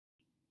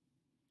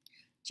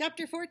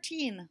Chapter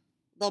 14,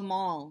 The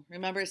Mall.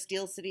 Remember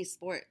Steel City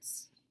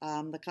Sports,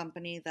 the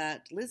company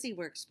that Lizzie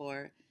works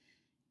for,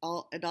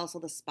 and also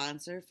the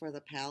sponsor for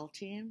the PAL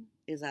team,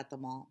 is at the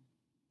mall.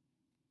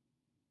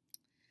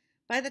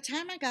 By the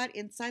time I got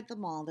inside the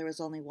mall, there was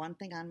only one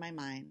thing on my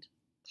mind: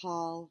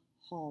 call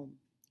home.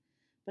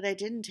 But I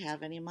didn't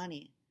have any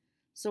money.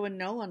 So when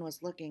no one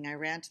was looking, I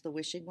ran to the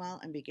wishing well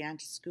and began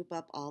to scoop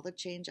up all the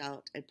change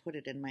out and put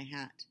it in my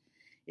hat.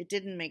 It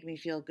didn't make me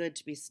feel good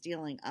to be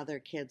stealing other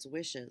kids'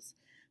 wishes.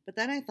 But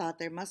then I thought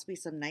there must be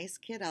some nice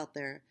kid out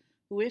there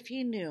who, if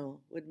he knew,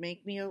 would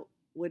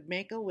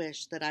make a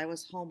wish that I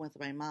was home with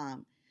my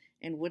mom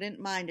and wouldn't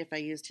mind if I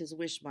used his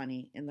wish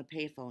money in the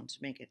payphone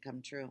to make it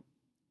come true.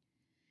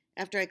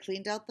 After I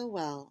cleaned out the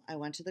well, I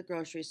went to the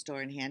grocery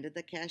store and handed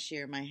the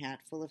cashier my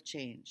hat full of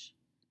change.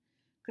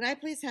 "Could I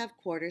please have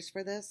quarters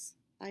for this?"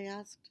 I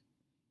asked.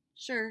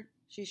 "Sure,"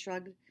 she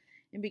shrugged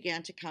and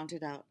began to count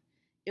it out.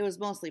 It was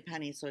mostly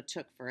pennies, so it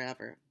took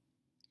forever.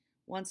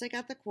 Once I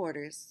got the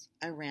quarters,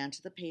 I ran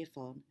to the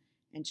payphone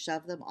and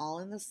shoved them all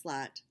in the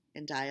slot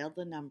and dialed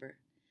the number.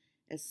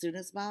 As soon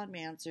as Mom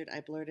answered,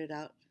 I blurted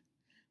out,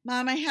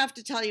 "Mom, I have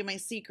to tell you my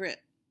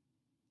secret."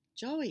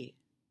 Joey,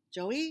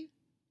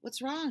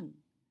 what's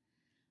wrong?"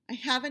 "I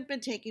haven't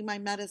been taking my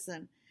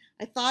medicine.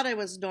 I thought I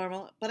was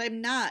normal, but I'm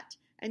not.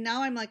 And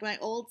now I'm like my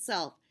old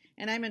self,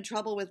 and I'm in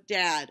trouble with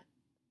Dad.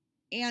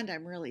 And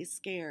I'm really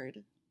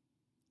scared."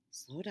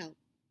 "Slow down,"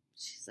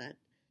 she said.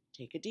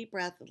 "Take a deep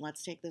breath and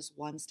let's take this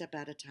one step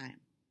at a time.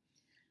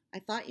 I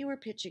thought you were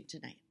pitching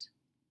tonight."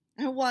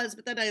 "I was,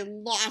 but then I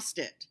lost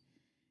it."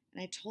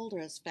 And I told her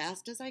as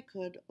fast as I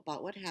could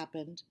about what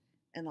happened,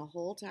 and the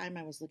whole time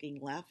I was looking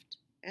left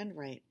and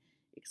right,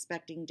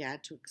 expecting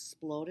Dad to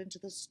explode into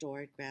the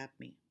store and grab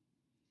me.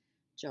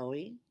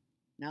 "Joey,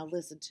 now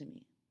listen to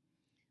me.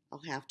 I'll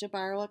have to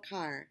borrow a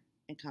car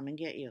and come and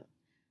get you.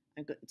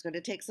 It's going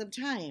to take some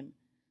time,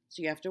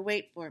 so you have to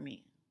wait for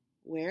me.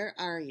 Where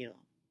are you?"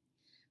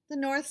 "The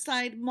North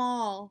Side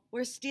Mall,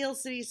 where Steel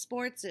City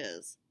Sports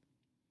is."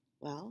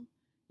 "Well,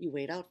 you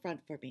wait out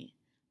front for me.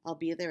 I'll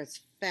be there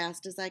as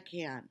fast as I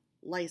can,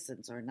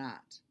 license or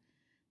not.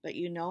 But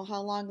you know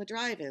how long the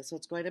drive is, so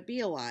it's going to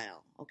be a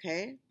while,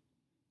 okay?"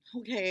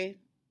 "Okay,"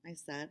 I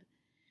said.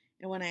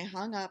 And when I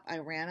hung up, I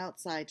ran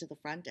outside to the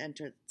front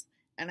entrance,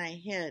 and I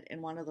hid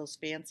in one of those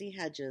fancy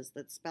hedges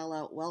that spell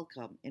out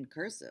 "welcome" in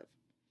cursive.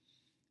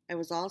 I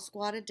was all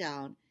squatted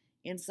down,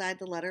 inside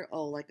the letter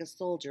O like a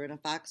soldier in a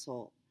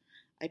foxhole.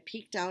 I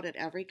peeked out at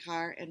every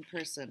car and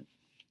person.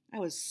 I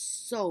was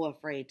so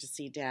afraid to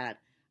see Dad.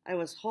 I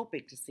was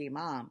hoping to see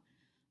Mom.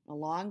 A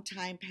long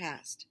time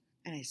passed,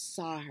 and I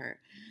saw her.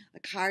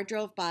 A car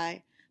drove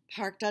by,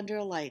 parked under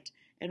a light,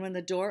 and when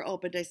the door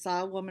opened, I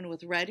saw a woman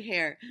with red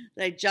hair.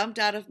 Then I jumped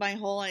out of my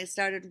hole and I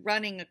started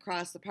running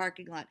across the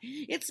parking lot.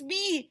 "It's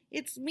me!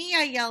 It's me!"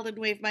 I yelled and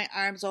waved my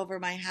arms over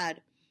my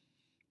head.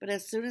 But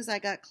as soon as I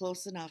got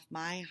close enough,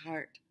 my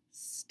heart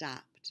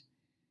stopped.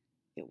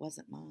 It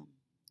wasn't Mom.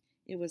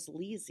 It was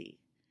Lizzie,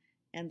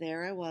 and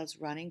there I was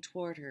running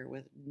toward her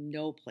with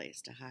no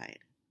place to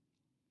hide.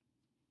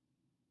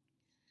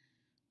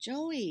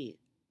 "Joey,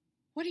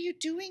 what are you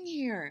doing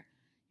here?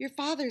 Your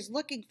father's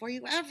looking for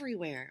you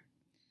everywhere."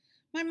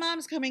 "My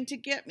mom's coming to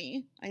get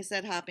me," I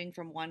said, hopping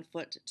from one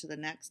foot to the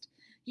next.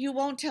 "You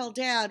won't tell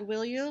Dad,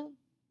 will you?"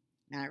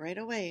 "Not right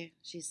away,"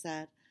 she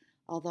said,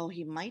 "although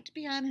he might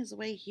be on his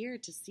way here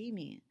to see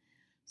me.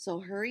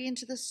 So hurry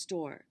into the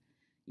store.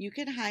 You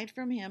can hide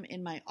from him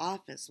in my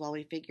office while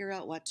we figure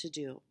out what to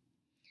do."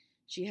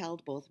 She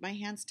held both my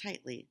hands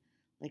tightly,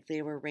 like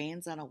they were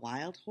reins on a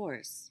wild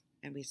horse,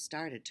 and we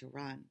started to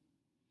run.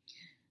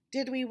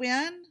 "Did we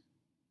win?"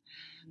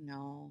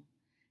 "No.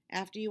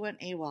 After you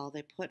went AWOL,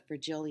 they put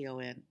Virgilio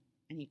in,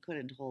 and he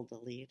couldn't hold the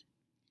lead."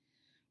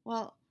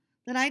 "Well,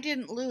 then I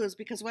didn't lose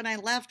because when I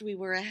left, we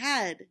were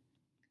ahead."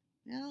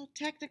 "Well,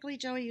 technically,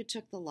 Joey, you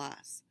took the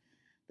loss.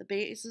 The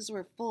bases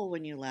were full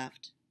when you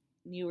left,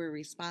 and you were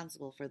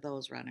responsible for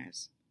those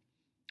runners."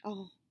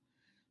 "Oh,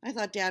 I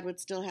thought Dad would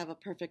still have a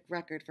perfect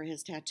record for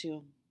his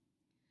tattoo."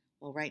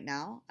 "Well, right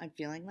now, I'm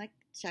feeling like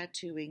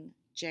tattooing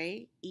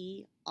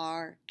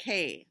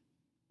JERK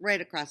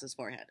right across his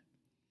forehead."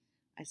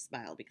 I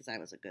smiled because I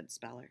was a good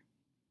speller.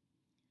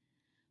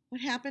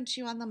 "What happened to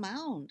you on the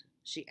mound?"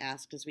 she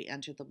asked as we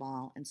entered the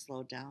mall and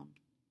slowed down.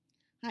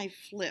 "I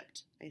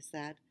flipped," I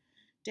said.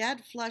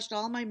 "Dad flushed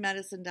all my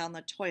medicine down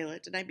the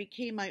toilet, and I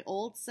became my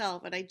old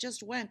self, and I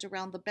just went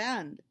around the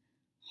bend."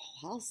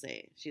 "Oh, I'll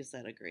say," she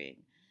said,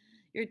 agreeing.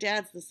 "Your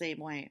dad's the same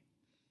way.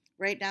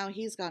 Right now,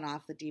 he's gone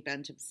off the deep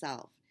end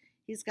himself.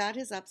 He's got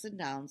his ups and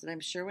downs, and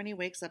I'm sure when he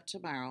wakes up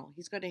tomorrow,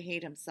 he's going to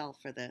hate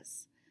himself for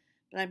this.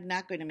 But I'm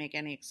not going to make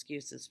any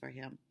excuses for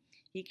him.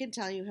 He can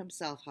tell you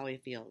himself how he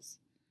feels.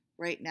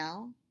 Right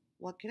now,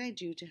 what can I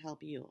do to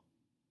help you?"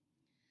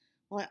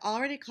 "Well, I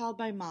already called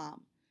my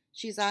mom.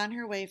 She's on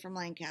her way from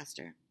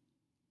Lancaster."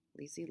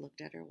 Lizzie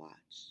looked at her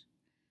watch.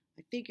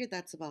 "I figured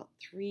that's about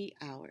 3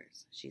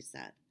 hours," she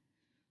said.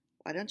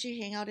 "Why don't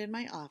you hang out in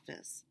my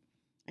office?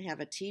 I have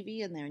a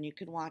TV in there and you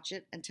can watch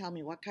it and tell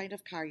me what kind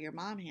of car your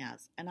mom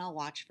has, and I'll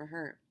watch for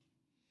her."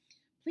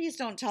 Please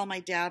don't tell my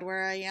dad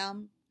where I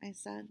am, I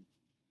said.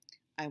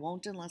 I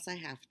won't unless I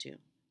have to,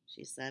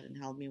 she said, and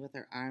held me with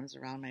her arms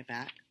around my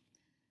back.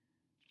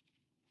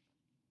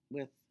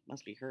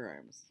 Must be her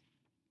arms.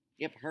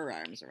 Yep, her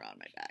arms around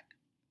my back.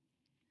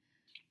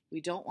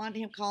 We don't want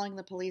him calling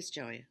the police,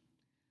 Joey.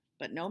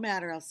 But no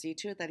matter, I'll see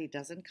to it that he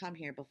doesn't come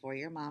here before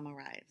your mom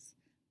arrives.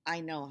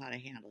 I know how to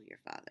handle your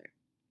father.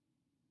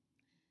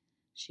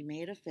 She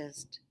made a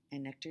fist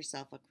and nicked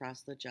herself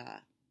across the jaw.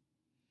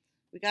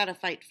 We gotta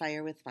fight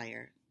fire with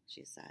fire,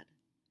 she said.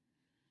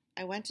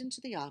 I went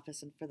into the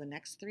office, and for the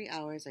next 3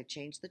 hours I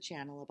changed the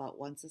channel about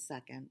once a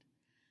second.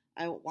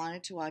 I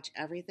wanted to watch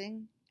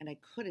everything, and I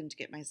couldn't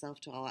get myself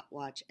to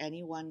watch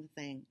any one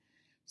thing,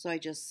 so I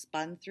just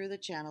spun through the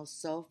channels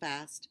so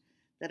fast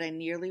that I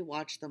nearly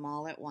watched them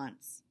all at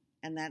once,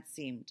 and that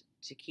seemed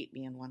to keep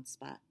me in one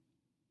spot.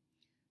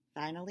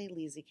 Finally,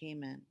 Lizzie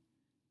came in.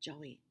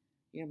 Joey,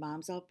 your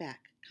mom's out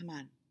back. Come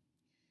on.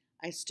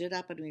 I stood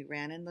up and we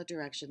ran in the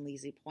direction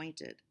Lizzie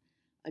pointed.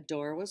 A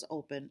door was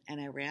open, and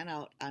I ran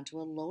out onto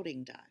a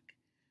loading dock.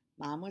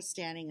 Mom was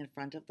standing in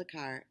front of the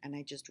car, and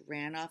I just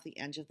ran off the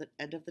end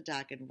of the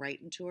dock and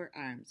right into her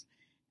arms,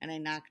 and I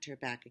knocked her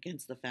back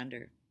against the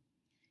fender.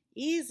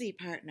 Easy,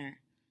 partner,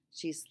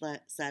 she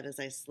said as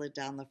I slid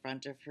down the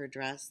front of her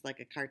dress like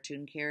a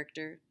cartoon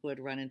character who had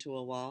run into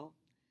a wall.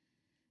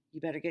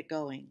 You better get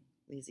going,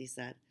 Lizzie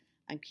said.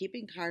 I'm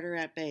keeping Carter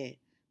at bay,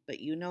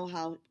 but you know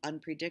how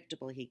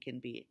unpredictable he can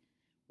be.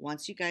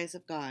 Once you guys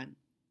have gone,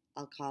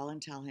 I'll call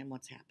and tell him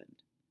what's happened.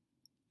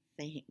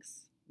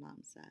 Thanks, Mom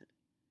said.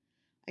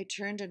 I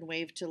turned and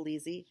waved to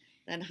Lizzie,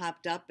 then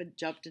hopped up and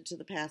jumped into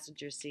the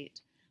passenger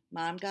seat.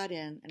 Mom got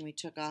in, and we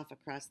took off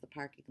across the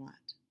parking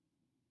lot.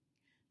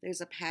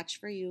 There's a patch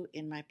for you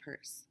in my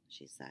purse,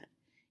 she said.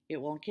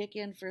 It won't kick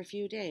in for a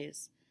few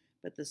days,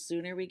 but the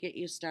sooner we get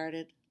you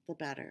started, the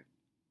better.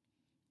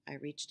 I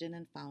reached in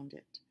and found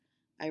it.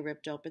 I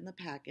ripped open the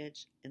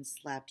package and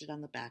slapped it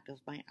on the back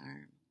of my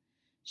arm.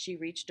 She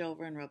reached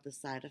over and rubbed the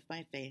side of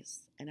my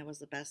face, and it was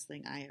the best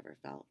thing I ever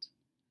felt.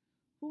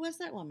 Who was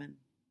that woman?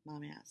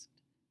 Mom asked.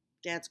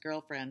 Dad's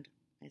girlfriend,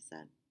 I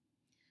said.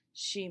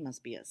 She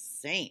must be a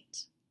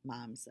saint,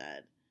 Mom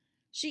said.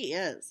 She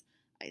is,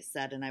 I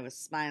said, and I was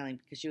smiling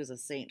because she was a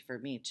saint for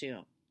me, too.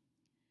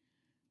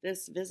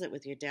 This visit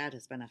with your dad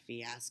has been a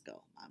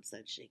fiasco, Mom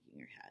said, shaking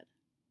her head.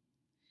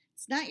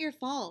 It's not your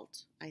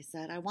fault, I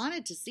said. I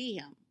wanted to see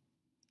him.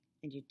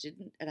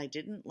 And I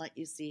didn't let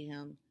you see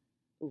him.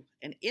 Ooh,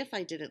 and if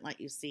I didn't let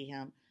you see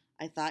him,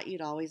 I thought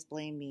you'd always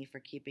blame me for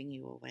keeping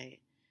you away.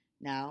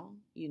 Now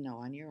you know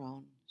on your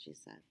own, she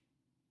said.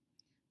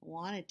 I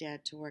wanted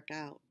Dad to work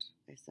out,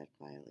 I said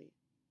quietly.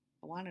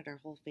 I wanted our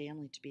whole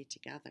family to be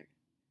together.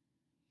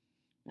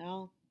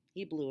 Well,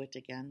 he blew it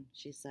again,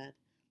 she said.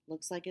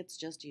 Looks like it's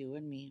just you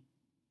and me.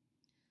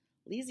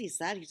 Lizzie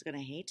said he's going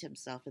to hate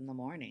himself in the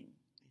morning,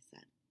 I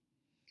said.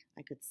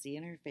 I could see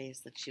in her face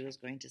that she was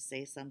going to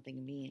say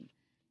something mean.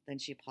 Then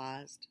she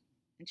paused,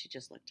 and she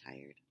just looked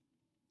tired.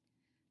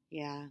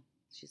 Yeah,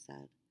 she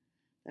said.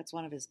 That's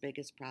one of his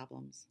biggest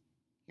problems.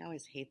 He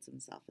always hates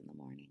himself in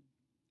the morning.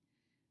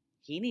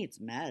 He needs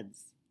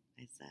meds,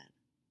 I said.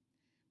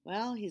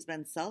 Well, he's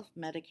been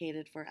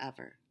self-medicated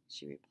forever,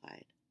 she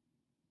replied.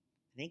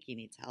 I think he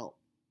needs help.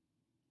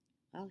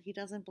 Well, he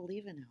doesn't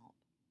believe in help.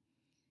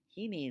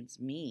 He needs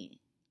me,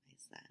 I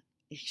said.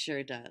 He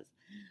sure does,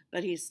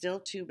 but he's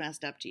still too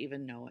messed up to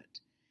even know it.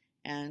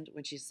 And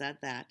when she said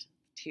that,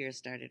 tears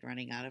started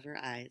running out of her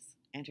eyes,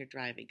 and her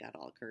driving got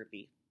all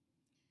curvy.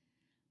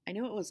 I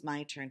knew it was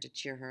my turn to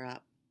cheer her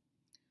up.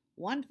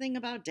 One thing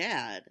about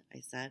Dad, I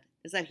said,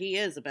 is that he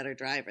is a better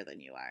driver than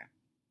you are.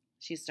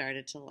 She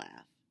started to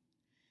laugh.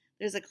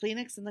 There's a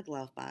Kleenex in the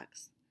glove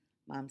box,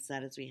 Mom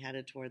said as we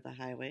headed toward the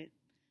highway.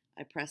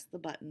 I pressed the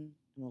button,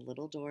 and the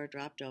little door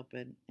dropped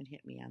open and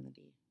hit me on the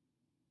knee.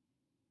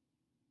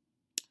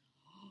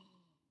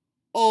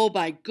 Oh,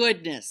 my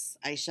goodness,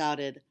 I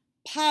shouted.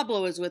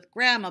 Pablo is with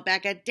Grandma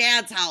back at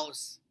Dad's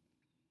house.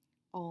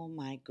 Oh,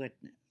 my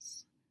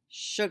goodness.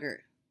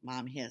 Sugar,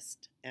 Mom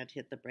hissed and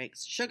hit the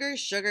brakes. Sugar,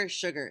 sugar,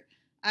 sugar.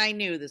 I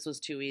knew this was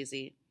too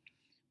easy.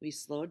 We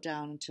slowed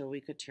down until we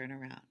could turn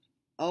around.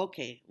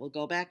 Okay, we'll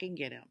go back and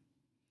get him.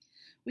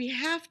 We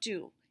have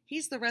to.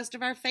 He's the rest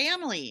of our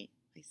family,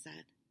 I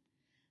said.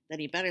 Then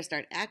he better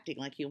start acting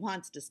like he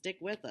wants to stick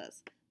with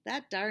us.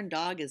 That darn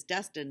dog is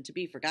destined to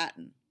be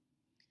forgotten.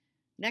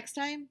 Next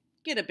time,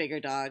 get a bigger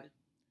dog.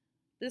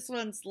 This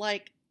one's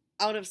like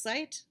out of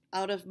sight,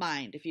 out of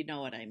mind, if you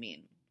know what I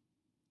mean.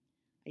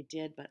 I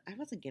did, but I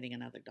wasn't getting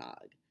another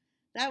dog.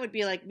 That would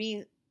be like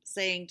me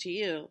saying to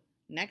you,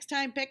 next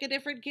time pick a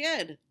different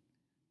kid.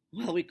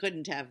 Well, we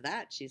couldn't have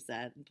that, she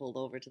said, and pulled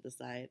over to the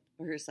side,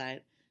 or her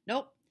side.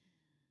 Nope.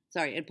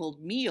 Sorry, and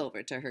pulled me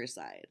over to her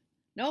side.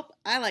 Nope,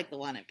 I like the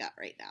one I've got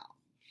right now.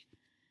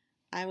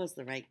 I was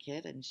the right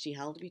kid, and she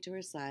held me to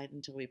her side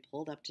until we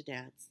pulled up to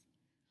Dad's.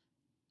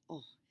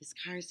 Oh, his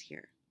car's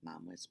here,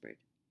 Mom whispered.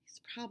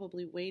 He's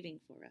probably waiting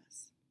for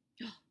us.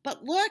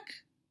 But look,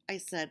 I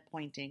said,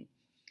 pointing.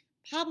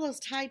 Pablo's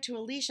tied to a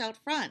leash out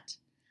front.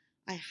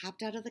 I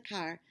hopped out of the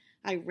car,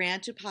 I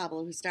ran to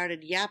Pablo, who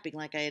started yapping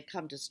like I had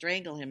come to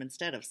strangle him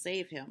instead of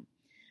save him.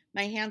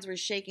 My hands were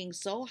shaking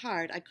so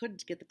hard I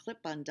couldn't get the clip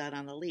undone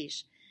on the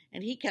leash,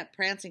 and he kept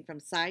prancing from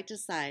side to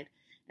side,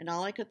 and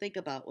all I could think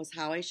about was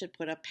how I should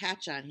put a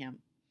patch on him.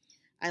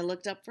 I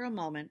looked up for a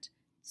moment,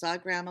 saw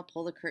Grandma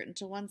pull the curtain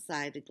to one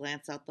side and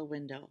glance out the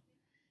window.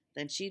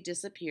 Then she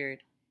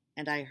disappeared,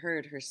 and I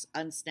heard her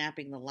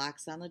unsnapping the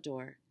locks on the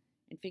door,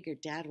 and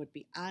figured Dad would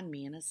be on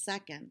me in a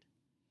second.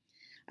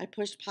 I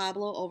pushed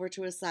Pablo over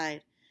to his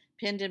side,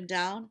 pinned him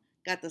down,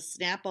 got the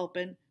snap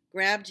open,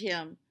 grabbed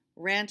him,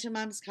 ran to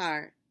Mom's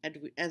car,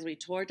 and as we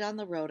tore down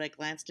the road, I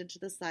glanced into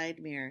the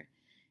side mirror,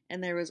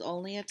 and there was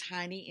only a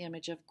tiny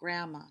image of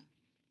Grandma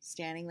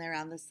standing there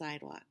on the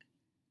sidewalk.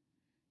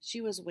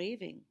 She was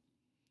waving,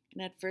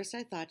 and at first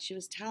I thought she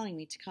was telling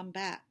me to come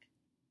back.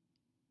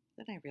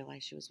 Then I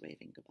realized she was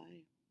waving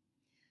goodbye.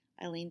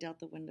 I leaned out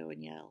the window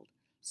and yelled,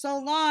 "So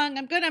long,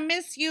 I'm going to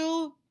miss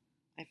you!"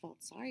 I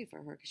felt sorry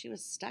for her because she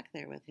was stuck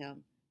there with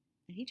him,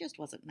 and he just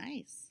wasn't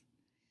nice.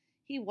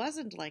 He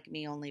wasn't like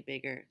me, only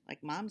bigger,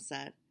 like Mom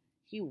said.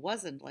 He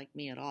wasn't like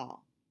me at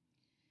all.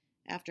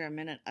 After a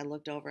minute, I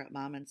looked over at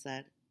Mom and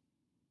said,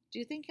 "Do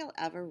you think he'll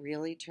ever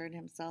really turn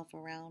himself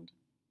around?"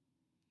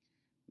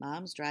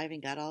 Mom's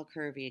driving got all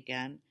curvy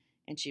again,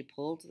 and she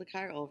pulled the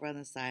car over on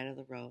the side of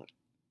the road.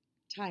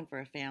 "Time for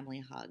a family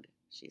hug,"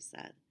 she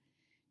said.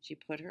 She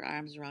put her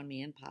arms around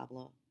me and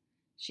Pablo.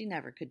 She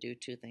never could do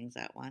two things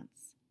at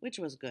once, which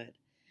was good,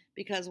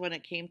 because when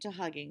it came to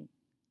hugging,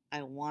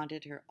 I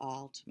wanted her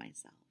all to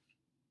myself.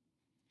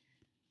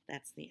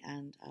 That's the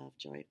end of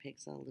Joy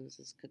Pigza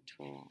Loses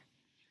Control.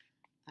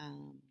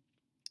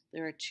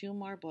 There are two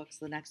more books.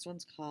 The next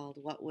one's called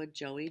What Would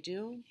Joey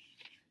Do?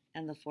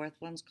 And the fourth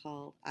one's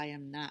called I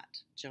Am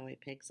Not Joey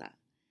Pigza.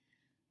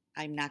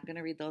 I'm not going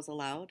to read those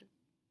aloud,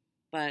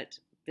 but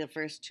the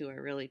first two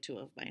are really two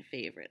of my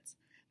favorites.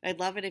 I'd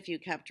love it if you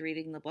kept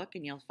reading the book,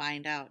 and you'll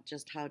find out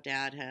just how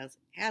Dad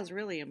has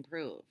really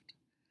improved.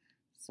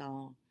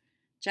 So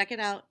check it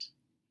out.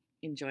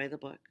 Enjoy the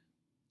book.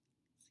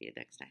 See you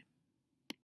next time.